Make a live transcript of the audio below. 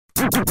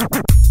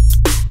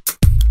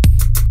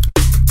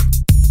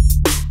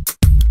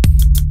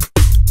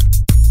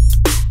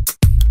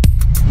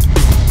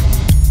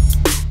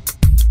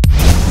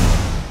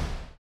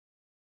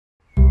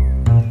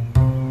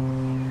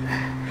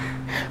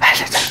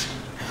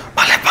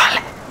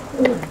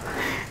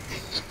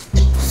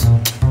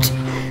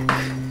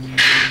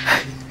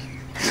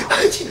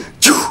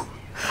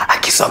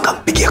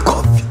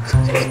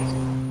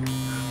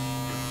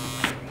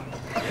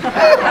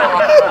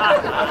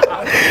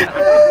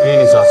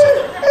Nini sasa?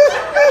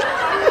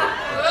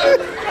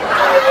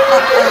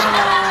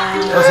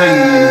 Sasa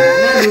nini?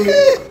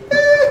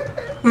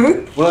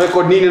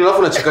 Unarekodi nini alafu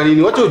unacheka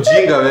nini? Wacha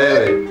ujinga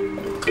wewe.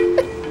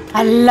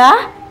 Allah,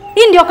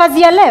 hii ndio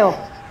kazi ya leo.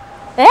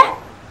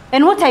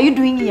 And what are you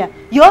doing here?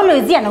 You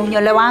always here na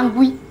unyolewa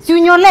wangu. Si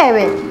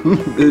unyolewe.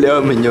 Leo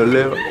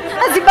amenyolewa.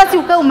 Basi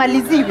ukae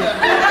umaliziwe.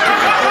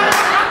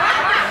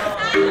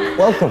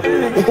 Welcome.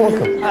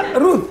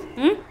 Ruth.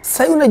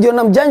 Sasa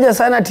unajiona mjanja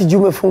sana ati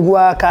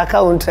umefungua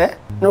account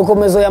na uko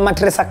mezo ya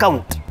mattress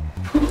account.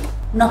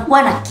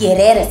 Unakuwa na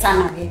kierere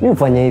sana wewe. Mimi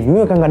ufanya hivi,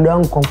 mimi kanga doa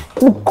yangu kwa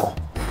mfuko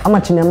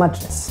ama chini ya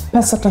mattress.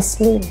 Pesa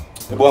taslimu.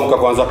 Hebu amka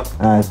kwanza.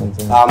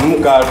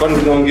 Amka, kwani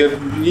unaongea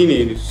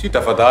nini? Si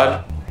tafadhali.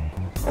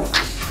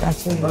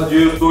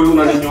 Unajua story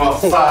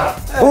unaninyoa sana.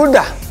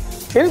 Uda.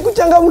 Ili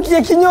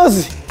kuchangamkia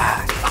kinyozi.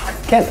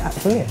 Ken,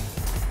 tulia.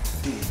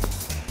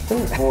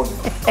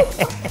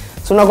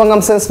 So unakwanga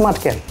mse smart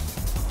Ken.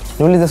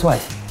 Niulize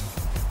swali.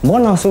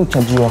 Mbona usio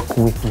uchajiwa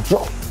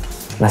kuwithdraw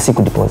na si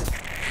kudeposit?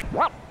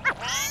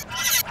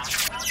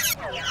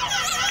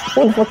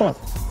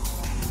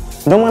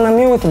 Ndio maana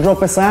mimi withdraw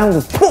pesa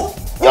yangu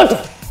yote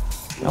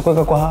na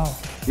kuweka kwa hao.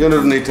 Hiyo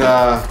ndio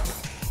tunaita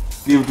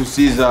give to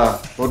Caesar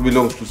what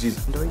belongs to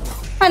Caesar.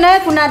 Anawe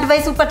kuna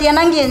advice upatia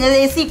nangi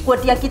yenye si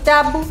kuatia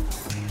kitabu.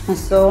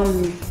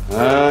 Masomi.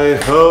 I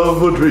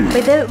have a dream.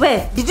 By the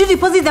way, did you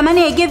deposit the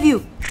money I gave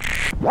you?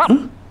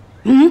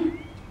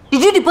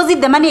 Did you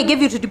deposit the money I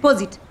gave you to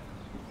deposit?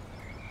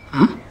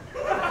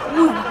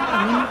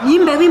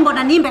 Niimbe wimbo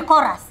na niimbe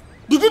chorus.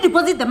 Did you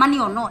deposit the money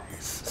or not?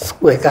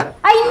 Sikuweka.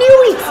 I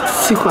knew it.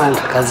 Sikuwa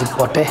nataka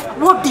zipote.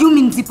 What do you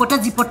mean zipote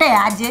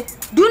aje?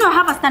 Do you not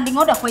have a standing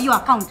order for your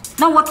account?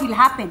 Now what will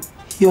happen?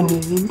 Hiyo ni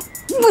nini?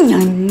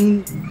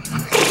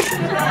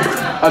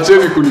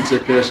 Acheni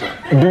kunichekesha.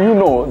 Do you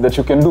know that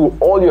you can do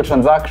all your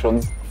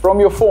transactions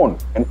from your phone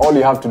and all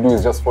you have to do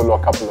is just follow a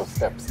couple of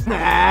steps?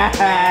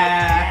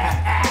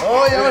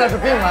 Oh, yeye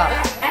anatupima.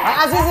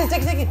 Sisi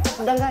cheki.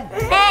 Mdanganya.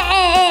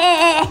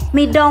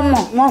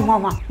 Midomo.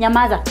 Ngoma.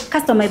 Nyamaza.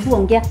 Customer hebu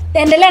ongea.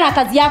 Endelea na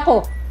kazi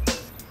yako.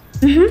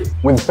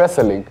 With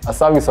PesaLink, a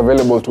service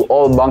available to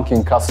all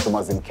banking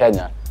customers in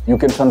Kenya, you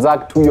can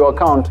transact to your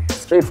account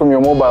straight from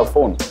your mobile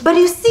phone. But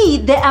you see,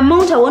 the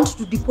amount I want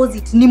to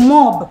deposit ni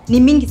mob, ni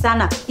mingi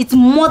sana. It's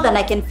more than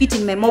I can fit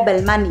in my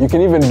mobile money. You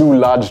can even do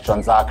large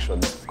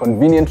transactions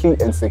conveniently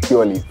and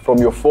securely from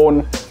your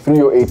phone, through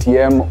your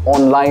ATM,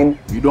 online.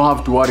 You don't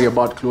have to worry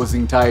about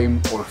closing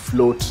time or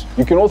float.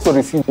 You can also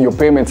receive your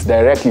payments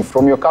directly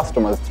from your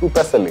customers through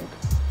PesaLink,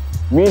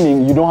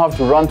 meaning you don't have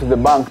to run to the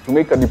bank to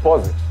make a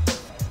deposit.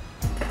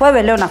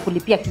 Wewe leo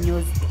nakulipia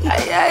kinyozi.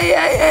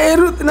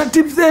 Ruth na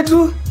tips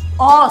zetu.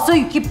 Oh, so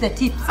you keep the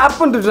tips.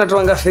 Hapo ndo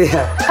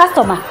tunatuangafia.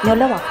 Customer,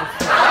 nyolewa kwa.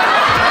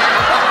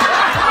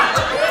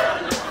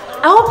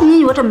 I hope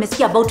nyinyi wote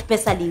mmesikia about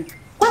PesaLink.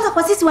 Kwanza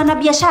kwa sisi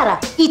wanabiashara,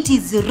 it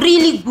is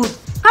really good.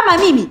 Kama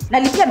mimi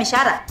nalipia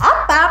mishahara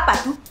hapa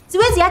tu.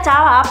 Siwezi hata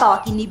hapa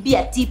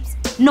wakinibia tips.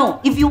 No,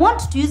 if you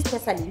want to use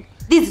PesaLink,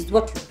 this is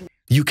what you do.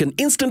 You can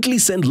instantly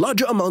send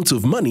larger amounts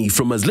of money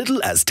from as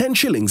little as 10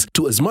 shillings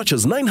to as much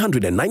as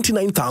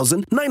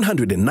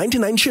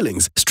 999,999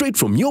 shillings straight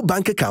from your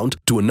bank account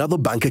to another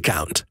bank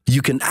account.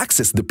 You can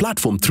access the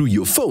platform through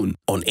your phone,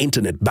 on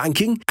internet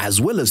banking,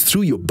 as well as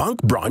through your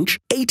bank branch,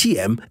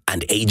 ATM,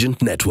 and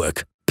agent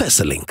network.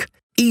 PesaLink.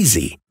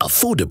 Easy,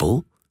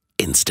 affordable,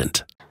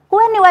 instant.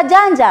 Huwe ni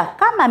wajanja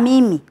kama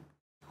mimi.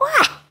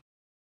 Wah!